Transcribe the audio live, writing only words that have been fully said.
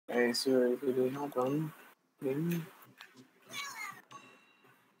Okay, so if we have one thing.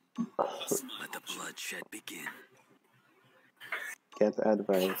 Let the bloodshed begin. Get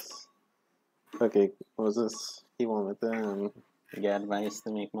advice. Okay, what was this? He wanted to get advice to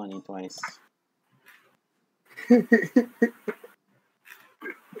make money twice.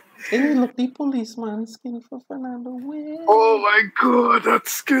 Hey, look, the policeman skin for Fernando. Where? Oh my god, that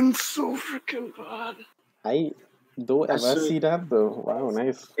skin's so freaking bad. I don't ever see that though. Wow,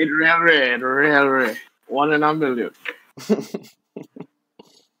 nice. It's real rare. 1 in a million.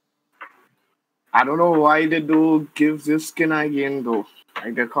 I don't know why they do give this skin again though.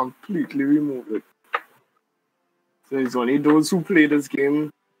 Like they completely remove it. So it's only those who play this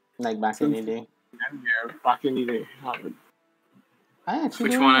game. Like back in the day. Yeah, back in the day. I actually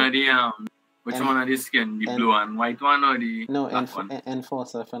Which one are the which one are the skin? The blue and white one or the black one?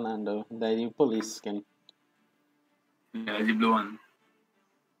 Enforcer Fernando. The police skin. Yeah, the blue one.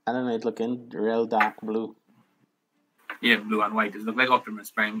 I don't know, it's looking real dark blue. Yeah, blue and white. It looks like Optimus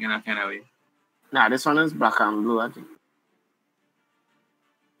Prime in a kind of way. Nah, this one is black and blue, I think.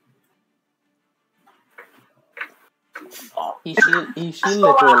 He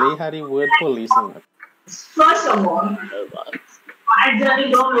literally had the word police on it. First of all, I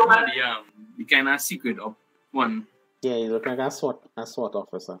really don't know what. The kind of secret up one. Yeah, he looked like a SWAT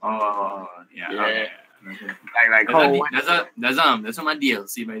officer. Oh, yeah. Okay. Like how there's some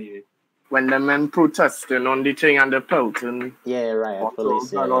DLC by the way. When the men protesting on the thing and the pelting. Yeah, riot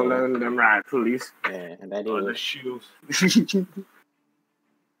police. And all them riot police. Yeah, and that all the shoes.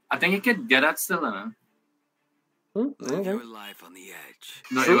 I think you could get that still, huh? Live your life on the edge.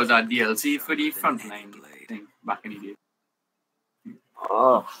 No, it was a DLC for the frontline thing back in the day.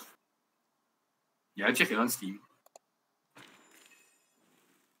 Oh. Yeah, check it on Steam.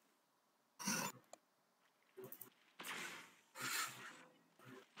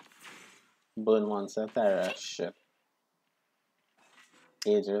 Burn once a terror ship.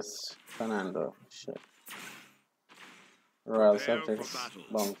 Aegis Fernando ship. Royal subjects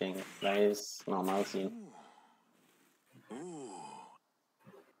bomb king. That is normal scene.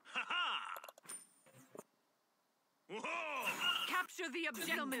 Capture the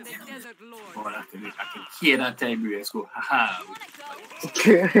objective in the desert lord. Oh, I can hear that Tiberius go, haha.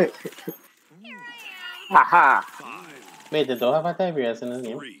 Haha. Wait, they don't have a Tiberius in his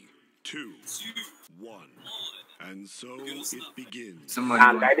name? 3, 2, 1. And so it begins.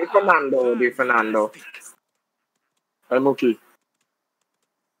 And di Fernando. I'm okay.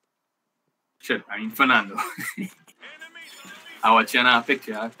 Shit, I mean Fernando. I watch a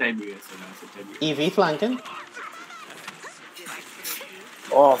picture of Tiberius. EV flanking?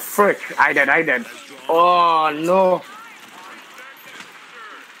 Oh, frick. I did. Oh, no.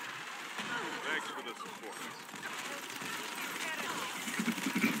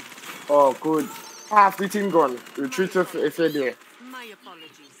 Oh, good. Half the team gone. Retreat if you're there. My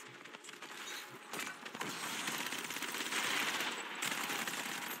apologies.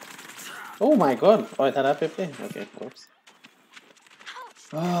 Oh my god. Oh, I thought I 50. Okay, oops.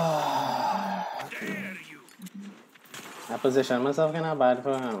 Okay. I positioned myself kind of bad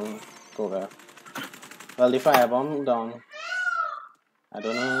for Koga. Well, the firebomb down. I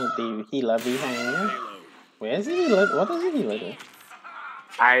don't know, the healer behind me. Where is the healer? What is the healer doing?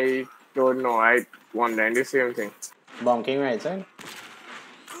 I don't know. I wondering the same thing. Bomb king right side.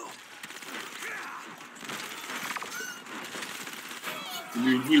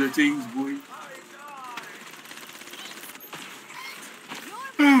 You healer things, boy.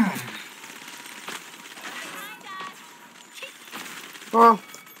 Oh.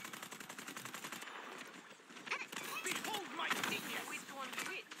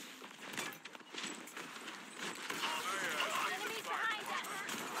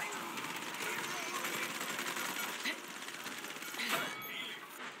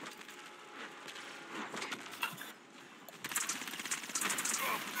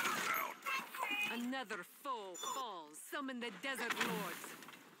 Another foe falls. Summon the desert lords.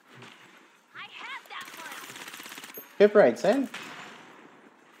 I have that one. Pip right side.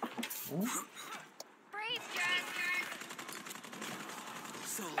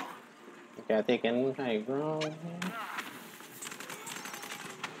 Okay, I taking high ground.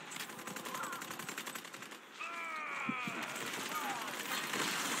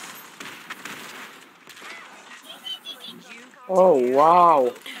 Oh,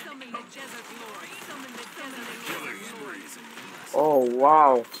 wow. Oh,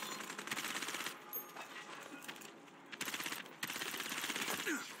 wow.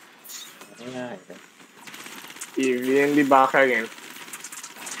 Yeah. Evie in the back again.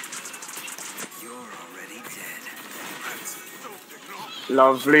 You're already dead.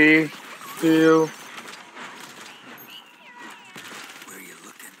 Lovely. Feel. Where you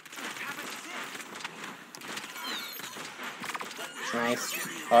looking? Nice.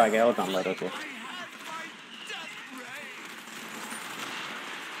 Oh, I get all done by okay.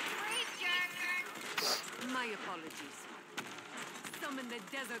 My apologies. Summon the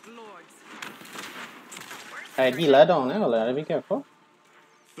desert lords. Alright, healer down there. Hold on, be careful.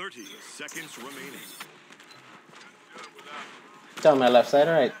 30 seconds remaining. Tell me left side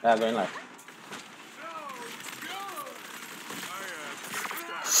or right? Going left.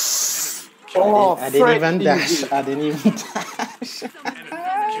 Oh, I didn't even Fred, dash. easy. I didn't even dash. Summon the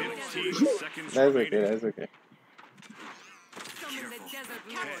desert 15 lords. seconds That's remaining. okay, that's okay. Summon the desert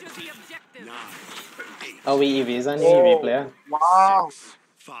lords. Capture the objective. 9, 8, Oh, we EV is a new EV player. Wow. 6,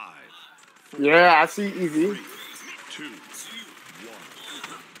 5, Yeah, I see easy. 2, 1.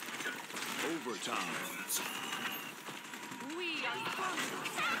 Overtime. We are strong.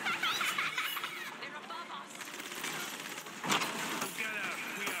 They're above us.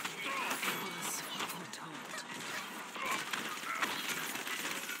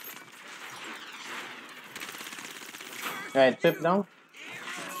 Alright, pip down.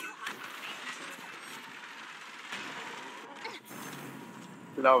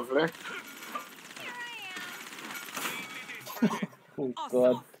 Lovely. Oh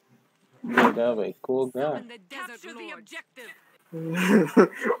god. Koga, wait, Koga. Summon the desert lords. The objective.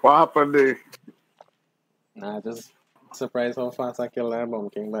 What happened there? Nah, just surprised how fast I killed that bomb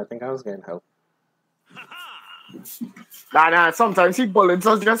king, but I think I was getting help. Nah, sometimes he bullets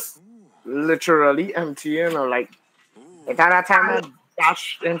are just literally empty, you know, like at that time I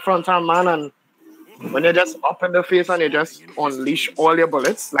dash in front of man and when you're just up in the face and you just unleash all your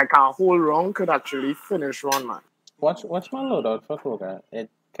bullets, like a whole round could actually finish one man. Watch my loadout for Koga. It's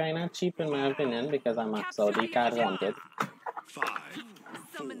kinda cheap in my opinion because I'm at Saudi card wanted. 5,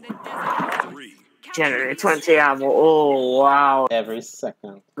 Summon the desert. 3, Generate 20 ammo. Oh wow. Every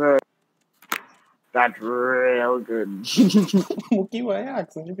second. Good. That's real good. Mookie, why are you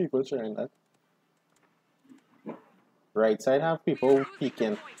asking you people sharing that? Right side have people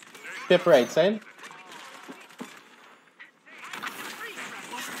peeking. Pip right side.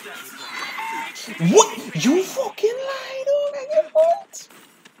 What? You fucking lied! Oh my god!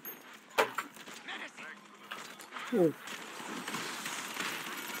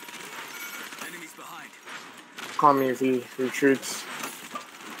 Enemies behind. Come easy, retreats.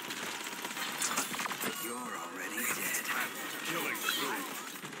 You're already dead. killing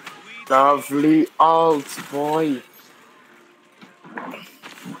spree. Lovely alt boy.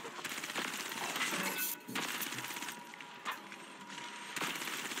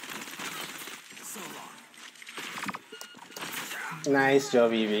 So long. Nice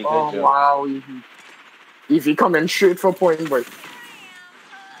job, Evie. Good Oh job. wow, Evie coming straight for point, boy.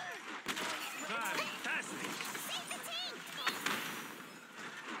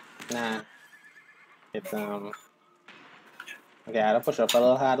 Nah. It's okay, I gotta push up a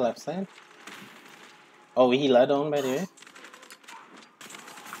little hard left side. Oh, we healer down by the way.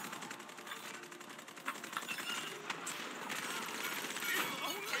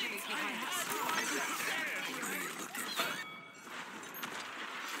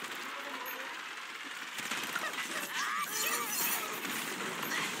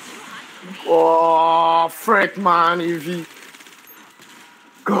 Oh, frick, man, Evie.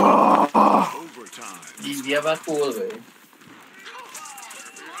 God. Overtime. Easy aber cool, ey.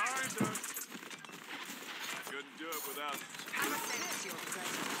 Couldn't do it without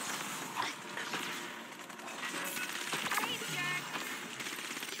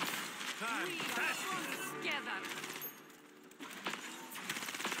Together.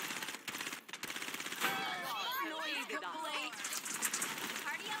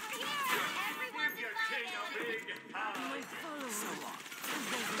 Party over here! Everyone's invited!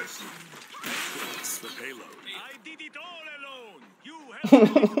 the payload. I did it all alone. You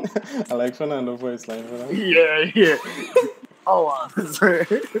I like Fernando voice line for that. Yeah. Oh, wow.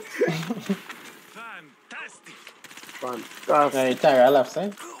 fantastic. Fantastic. Alright, Tara left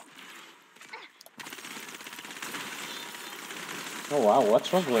side. Oh wow, what's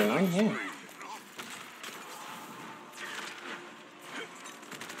going on here?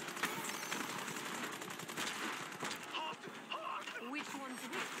 Which one's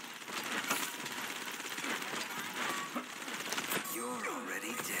which? You're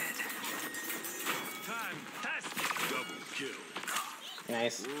already dead. Fantastic. Double kill.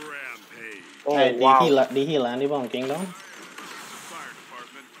 Nice. Rampage. Oh, Alright, wow. the heal and the bomb king down. Fire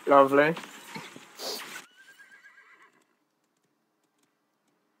department. Lovely.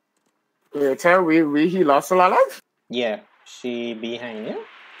 Yeah, tell we he lost a lot of? Yeah, She behind you?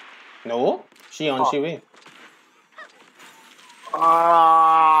 No, she on she way.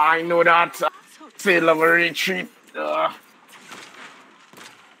 I know that. Fail of a retreat.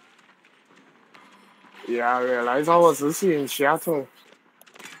 Yeah, I realized I wasn't seeing she at all.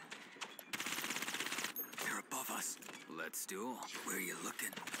 They're above us. Let's do. Where are you looking?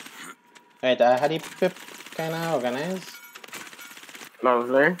 Right, how the pip kinda organized?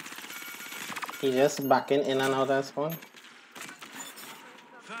 Lovely. He just backing in and out of spawn.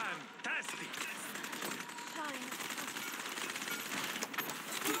 Fantastic.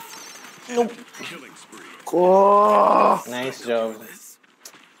 Nope. Killing spree. Oh, Nice job.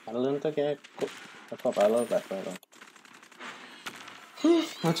 I learned to get a couple a little better though.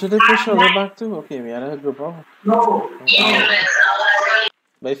 What should they push all the way back to? Okay, we had a group of. No. Okay.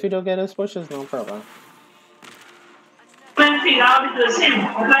 But if you don't get us pushes, no problem. Couldn't figure out it was him.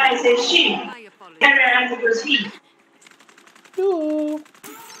 That's why I say she. My apologies. Carry on it was he. Yoo.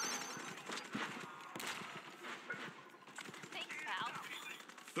 Thanks, pal.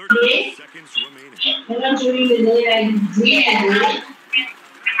 30 seconds remaining. I'm not doing the day I did.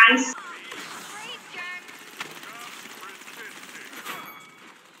 And Great jerk.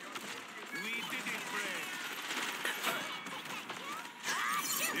 We did it, friend.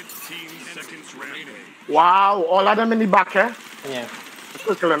 15 seconds remaining. wow, all of them in the back, eh? Yeah.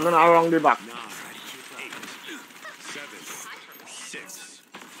 Circling around the back. 9, 8, 7, 6,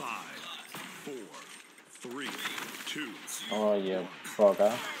 5, 4, 3, 2. Oh yeah,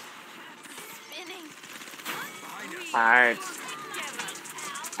 Koga. Spinning. Alright.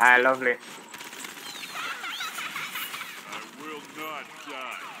 Alright, lovely. I will not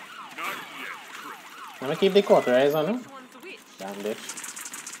die. Not yet, Chris. I'm gonna keep the quarter eyes on him. One's which? Damn bitch.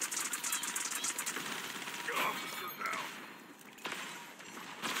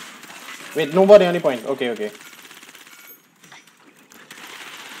 Wait, nobody on the point. Okay, okay.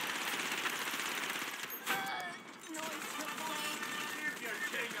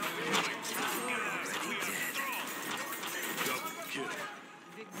 Double kill.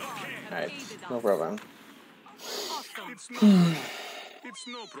 Alright, no problem. Awesome. It's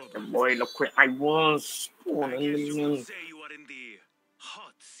no problem. Boy, look where I was. Oh, I guess you will say you are in the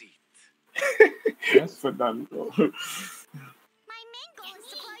hot seat. Yes. for that. My main goal is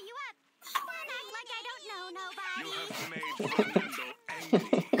to blow you up. Don't act like I don't know You nobody. have made Fernando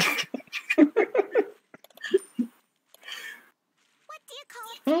angry. What do you call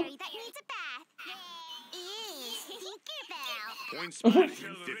a fairy that needs a bath? Ew, Tinkerbell. Points back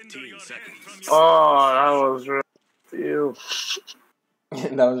in 15 seconds. Oh, that was real. Still.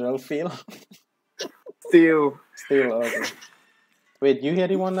 That was real feel. Still. Still okay. Wait, you hear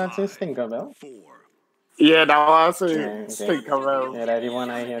the one that says Tinkerbell? 4. Yeah, that was a Okay. stick about. Yeah, that's the one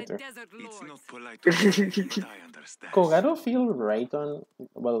I hear The too. desert It's lords. not polite to say, I understand. Koga, I don't feel right on,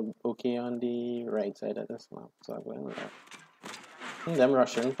 well, okay on the right side of this map, so I'm going with that. Them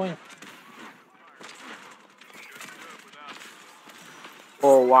Russian point.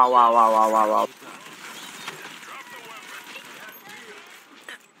 Oh, wow, wow, wow, wow, wow, wow.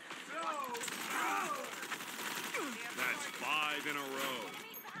 That's 5 in a row.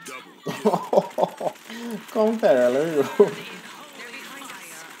 Double. Come parallel.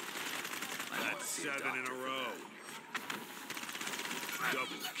 That's 7 in a row.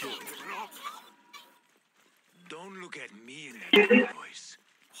 Double kill. Don't look at me in that voice.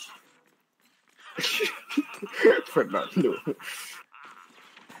 Fernando.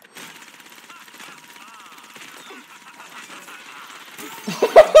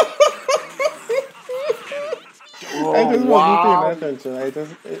 I just wow. wasn't paying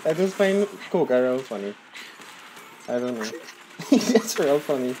attention. I just find Koga real funny. I don't know. It's real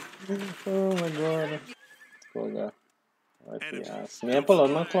funny. Oh my god. Koga. What the ass? May I pull out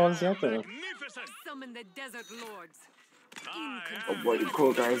my claws yet? Or? Magnificent. Summon the desert lords. I Oh am boy, the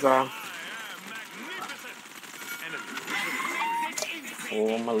cool guys are. magnificent.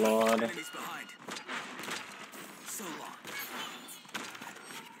 Oh my lord. Enemies behind. So long.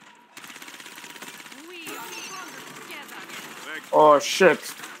 We are stronger together. Oh shit.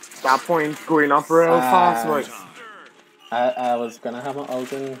 That point going up real fast, boy. I was gonna have an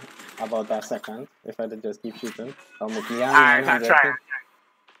out in about that second if I did just keep shooting. Alright, I try.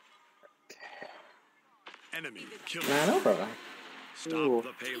 Enemy kill. Nah, no problem. Stop Ooh.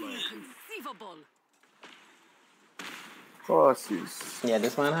 the payload. Inconceivable. Horses. Yeah,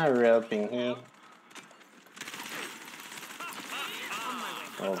 this one had real ping. He.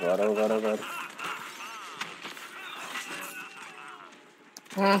 Oh god, oh god, oh god.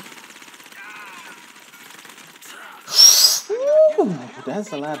 Ooh,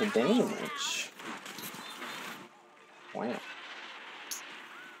 that's a lot of damage. Wow.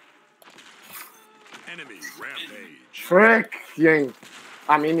 Enemy rampage. Frick, Ying.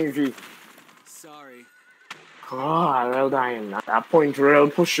 I mean, Evie. Sorry. Oh, real dying. At that point,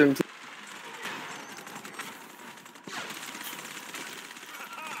 real pushing.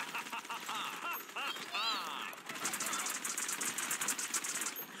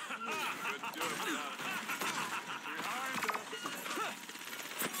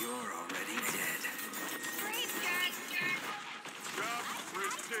 You're already dead.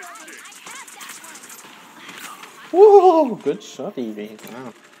 Woo! Good shot, Evie.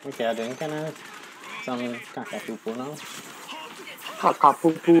 Wow. Okay, I didn't kind of some kakapupu now.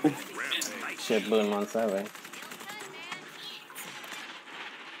 Kakapupu. Shit, burn monster, right?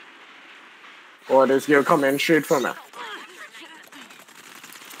 Oh, this girl coming straight from her.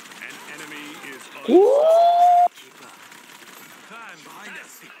 An enemy is Woo!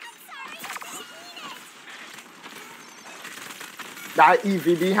 That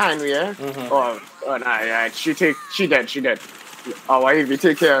Evie behind me, yeah? Oh, nah, yeah, she dead. Our Evie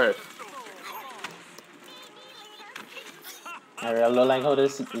take care of it. I really don't like how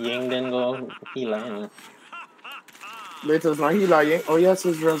this Ying didn't go healer, you know. Wait, it's not healer, Ying. Oh, yes,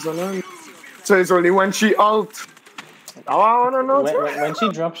 it's resonant. So it's only when she out. Oh, I wanna know. When she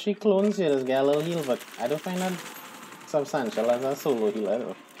drops, she clones, you just get a little heal, but I don't find that substantial as a solo healer,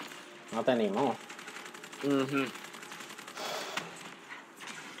 though. Not anymore.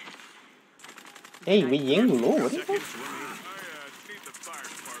 Hey, we Ying low, what is that?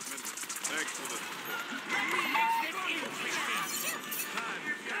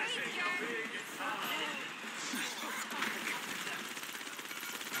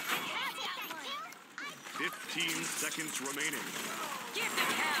 Seconds remaining. Give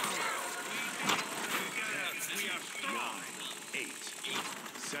them hell. 9, 8,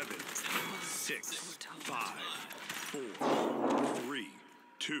 7, 6, 5, 4, 3,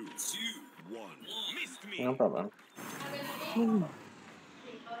 2, 1. No problem.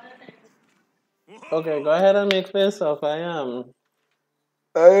 Okay, go ahead and make space off. I am.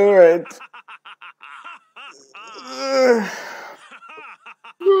 Alright.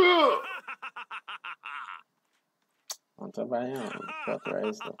 Want to buy pot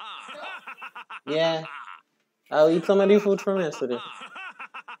rice though. Yeah, I'll eat some of the food from yesterday.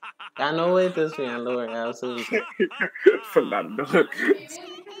 I know wait this way and lower. I'll still eat it. Fernando. Point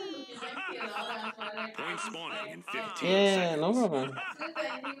spawning in 15 Yeah, seconds. no problem.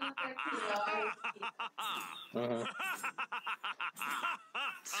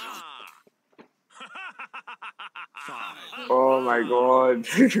 Oh my god.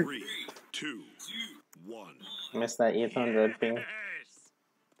 3, 2, 1. Missed that 800 ping.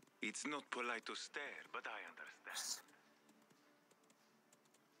 It's not polite to stare, but I understand.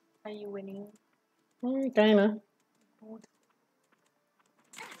 Are you winning? Kinda.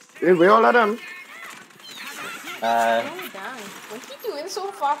 Hey, we all of them. Oh, damn. What's he doing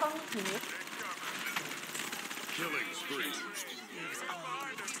so far from the team? Killing spree.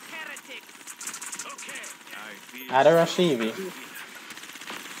 I had a rush Evie. I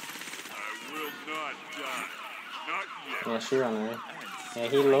will not die. Not yet. Yeah, she run away. Yeah,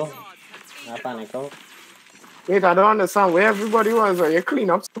 he low. I panic out. Wait, I don't understand where everybody was. You clean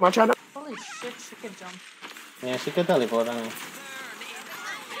up so much of them. Holy shit, she can jump. Yeah, she could teleport on me.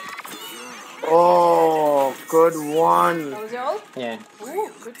 Oh, good one. That was your ult? Yeah,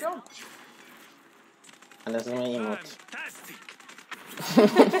 Ooh, good job. and this is my emote.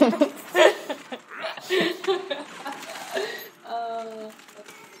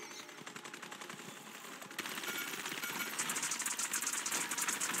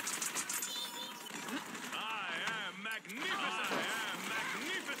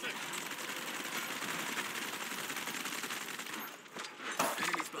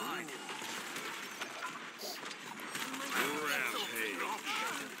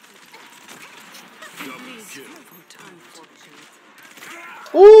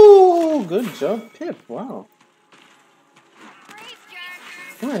 Ooh, good job, Pip. Wow.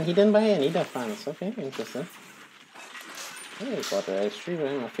 Come on, he didn't buy any defense. Okay, interesting. Hey, water ice tree,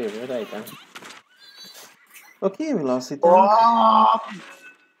 right? My favorite item. Okay, we lost it. Oh,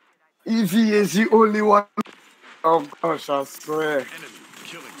 Evie is the only one. Oh gosh, I swear. Enemy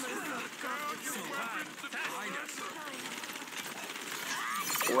killing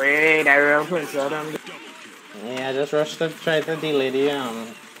spree. Wait, I reference them. Yeah, I just rushed to try to delay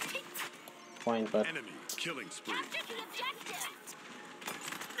the point, but Enemy killing spree.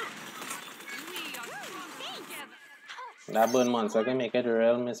 that burn monster can make it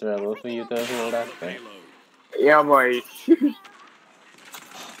real miserable for you to hold that thing. Yeah, boy.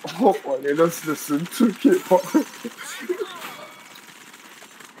 Oh, boy, they just listen to K-pop.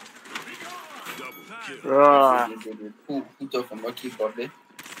 Who took from what keyboard there?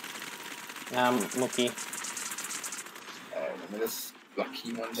 Mookie. Let me just block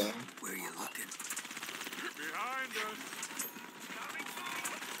him one time. Where you looking? Behind us.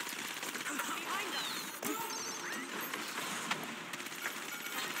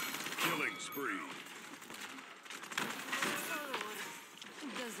 Killing spree.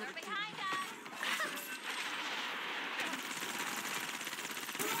 Desert behind us.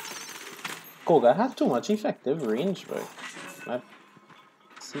 Koga has too much effective range, bro. That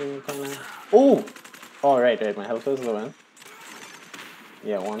seemed kinda... Oh! Oh, right, my health was low, man.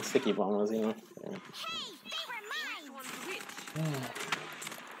 Yeah, one sticky bomb was enough. Yeah. Hey, they were mine!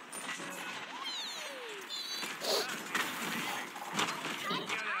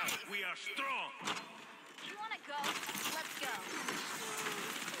 We are strong. You wanna go? Let's go.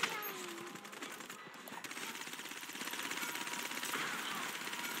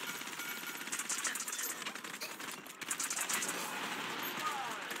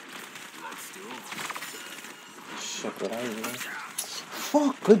 Let's do it. Shit, what are you doing?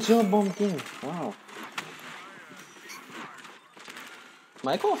 Fuck! Good job, Bomb King. Wow.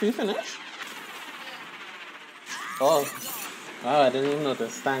 My coffee finished? Oh. Oh, I didn't even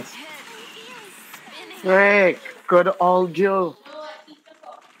notice. Thanks. Rick, good old Joe.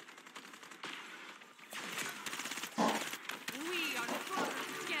 We are stronger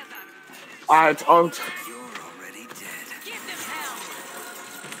together. Alright, out. You're already dead. Give them hell.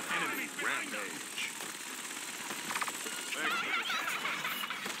 Enemy rampage.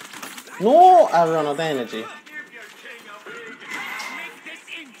 No! I run out of energy. Make this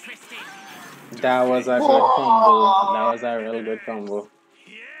interesting. That was a good combo. That was a real good combo.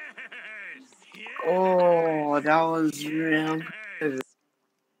 Oh, that was real.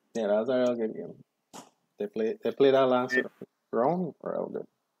 Yeah, that was a real good game. They played that last round real good.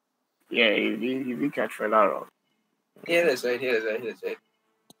 Yeah, he catch for that round. Here it is, right.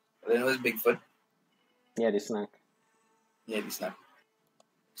 Then it was Bigfoot. Yeah, the snack. Yeah, the snap.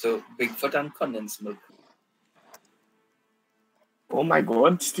 So Bigfoot and condensed milk. Oh my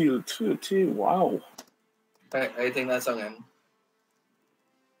god, still 2-2. Wow. I think that's song.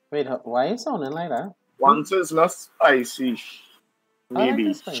 Wait, why are you sounding like that? Once it's not spicy. I like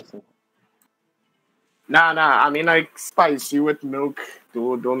Maybe. it spicy. Nah, I mean like spicy with milk.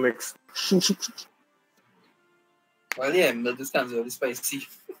 Don't mix. Well, yeah, milk is considered spicy.